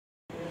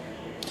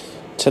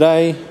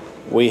Today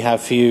we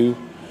have for you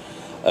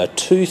a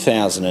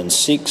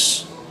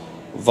 2006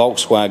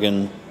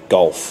 Volkswagen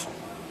Golf.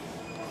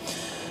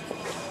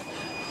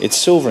 It's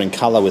silver in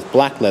colour with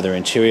black leather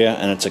interior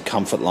and it's a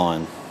comfort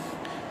line.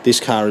 This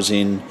car is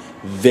in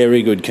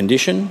very good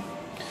condition.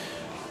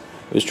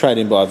 It was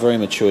traded in by a very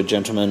mature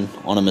gentleman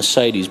on a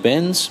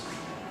Mercedes-Benz.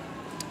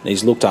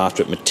 He's looked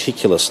after it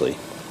meticulously.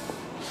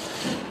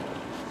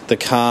 The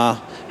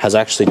car has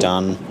actually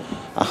done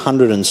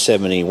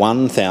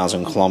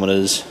 171,000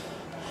 kilometres,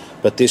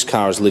 but this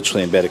car is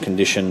literally in better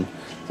condition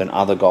than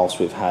other Golfs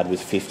we've had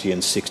with 50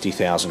 and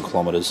 60,000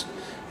 kilometres.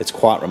 It's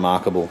quite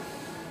remarkable.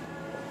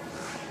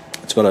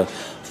 It's got a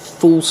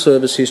full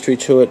service history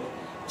to it,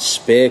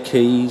 spare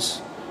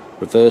keys,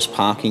 reverse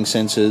parking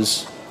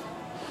sensors.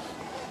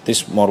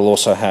 This model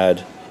also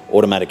had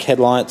automatic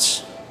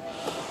headlights,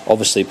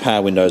 obviously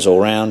power windows all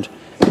round.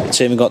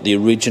 It's even got the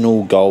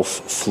original Golf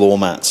floor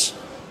mats,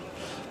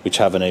 which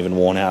haven't even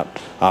worn out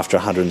after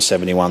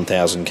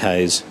 171,000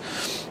 Ks.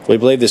 We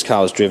believe this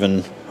car was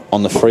driven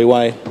on the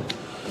freeway.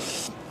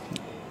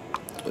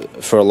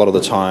 For a lot of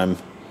the time,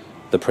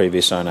 the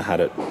previous owner had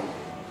it.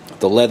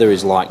 The leather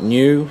is like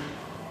new.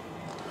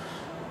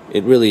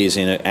 It really is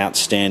in an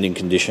outstanding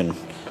condition.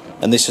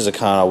 And this is a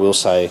car, I will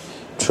say,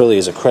 truly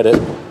is a credit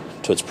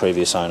to its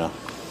previous owner.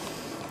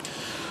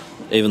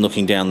 Even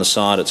looking down the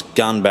side, it's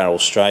gun barrel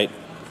straight.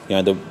 You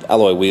know, the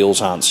alloy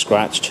wheels aren't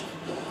scratched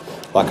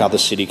like other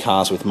city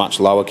cars with much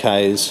lower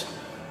Ks.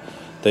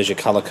 There's your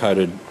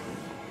colour-coded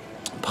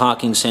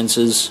parking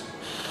sensors.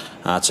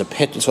 It's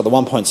got the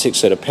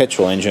 1.6 litre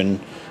petrol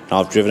engine, and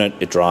I've driven it.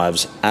 It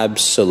drives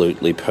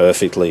absolutely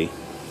perfectly.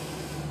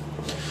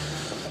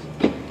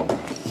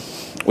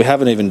 We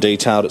haven't even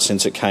detailed it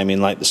since it came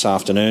in late this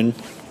afternoon.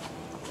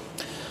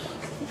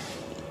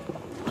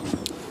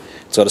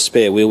 It's got a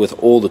spare wheel with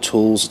all the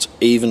tools. It's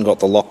even got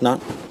the lock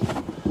nut,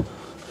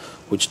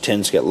 which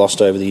tends to get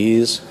lost over the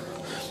years.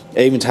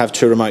 Even to have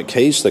 2 remote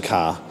keys to the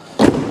car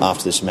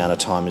after this amount of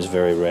time is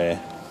very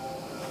rare.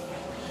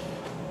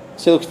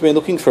 So look, if you've been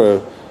looking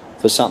for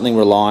something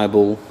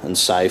reliable and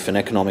safe and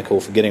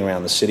economical for getting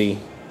around the city,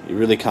 you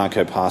really can't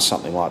go past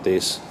something like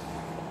this.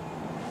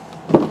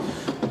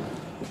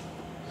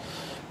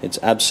 It's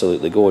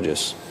absolutely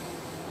gorgeous.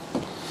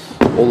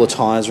 All the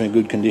tyres are in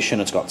good condition.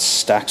 It's got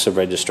stacks of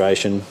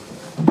registration.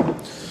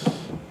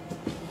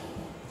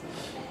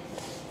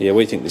 Yeah,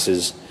 we think this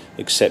is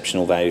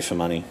exceptional value for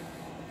money.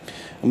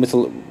 And with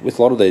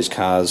a lot of these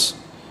cars,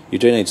 you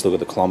do need to look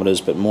at the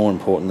kilometres, but more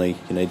importantly,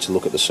 you need to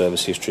look at the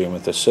service history. And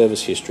with the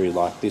service history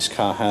like this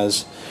car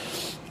has,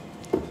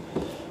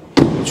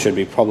 it should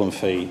be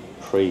problem-free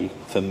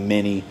for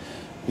many,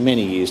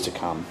 many years to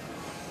come.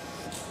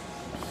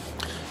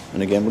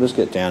 And again, we'll just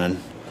get down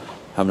and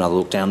have another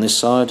look down this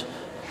side.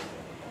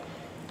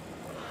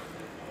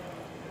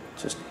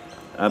 Just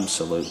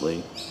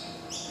absolutely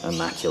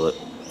immaculate.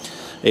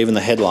 Even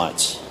the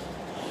headlights,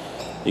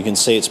 you can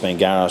see it's been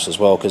garaged as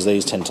well, because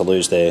these tend to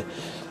lose their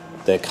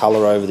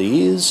colour over the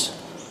years.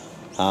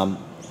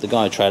 The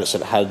guy who traded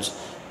said it had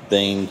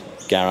been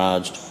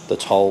garaged the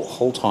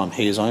whole time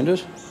he has owned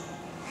it.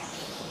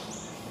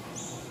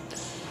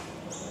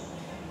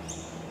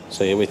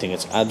 So yeah, we think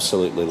it's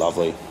absolutely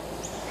lovely.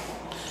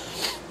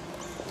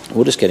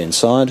 We'll just get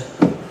inside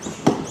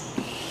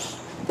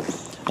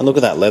and look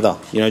at that leather.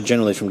 You know,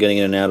 generally from getting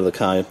in and out of the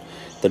car,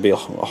 there'd be a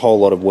whole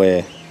lot of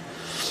wear.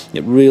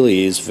 It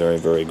really is very,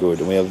 very good,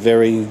 and we are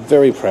very,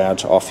 very proud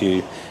to offer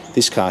you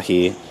this car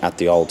here at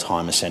the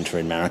Oldtimer Centre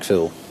in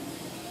Marrickville.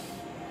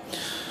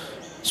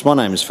 So my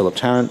name is Philip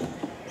Tarrant,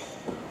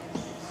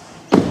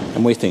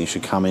 and we think you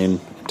should come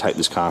in and take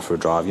this car for a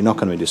drive. You're not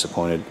going to be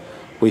disappointed.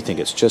 We think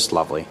it's just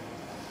lovely.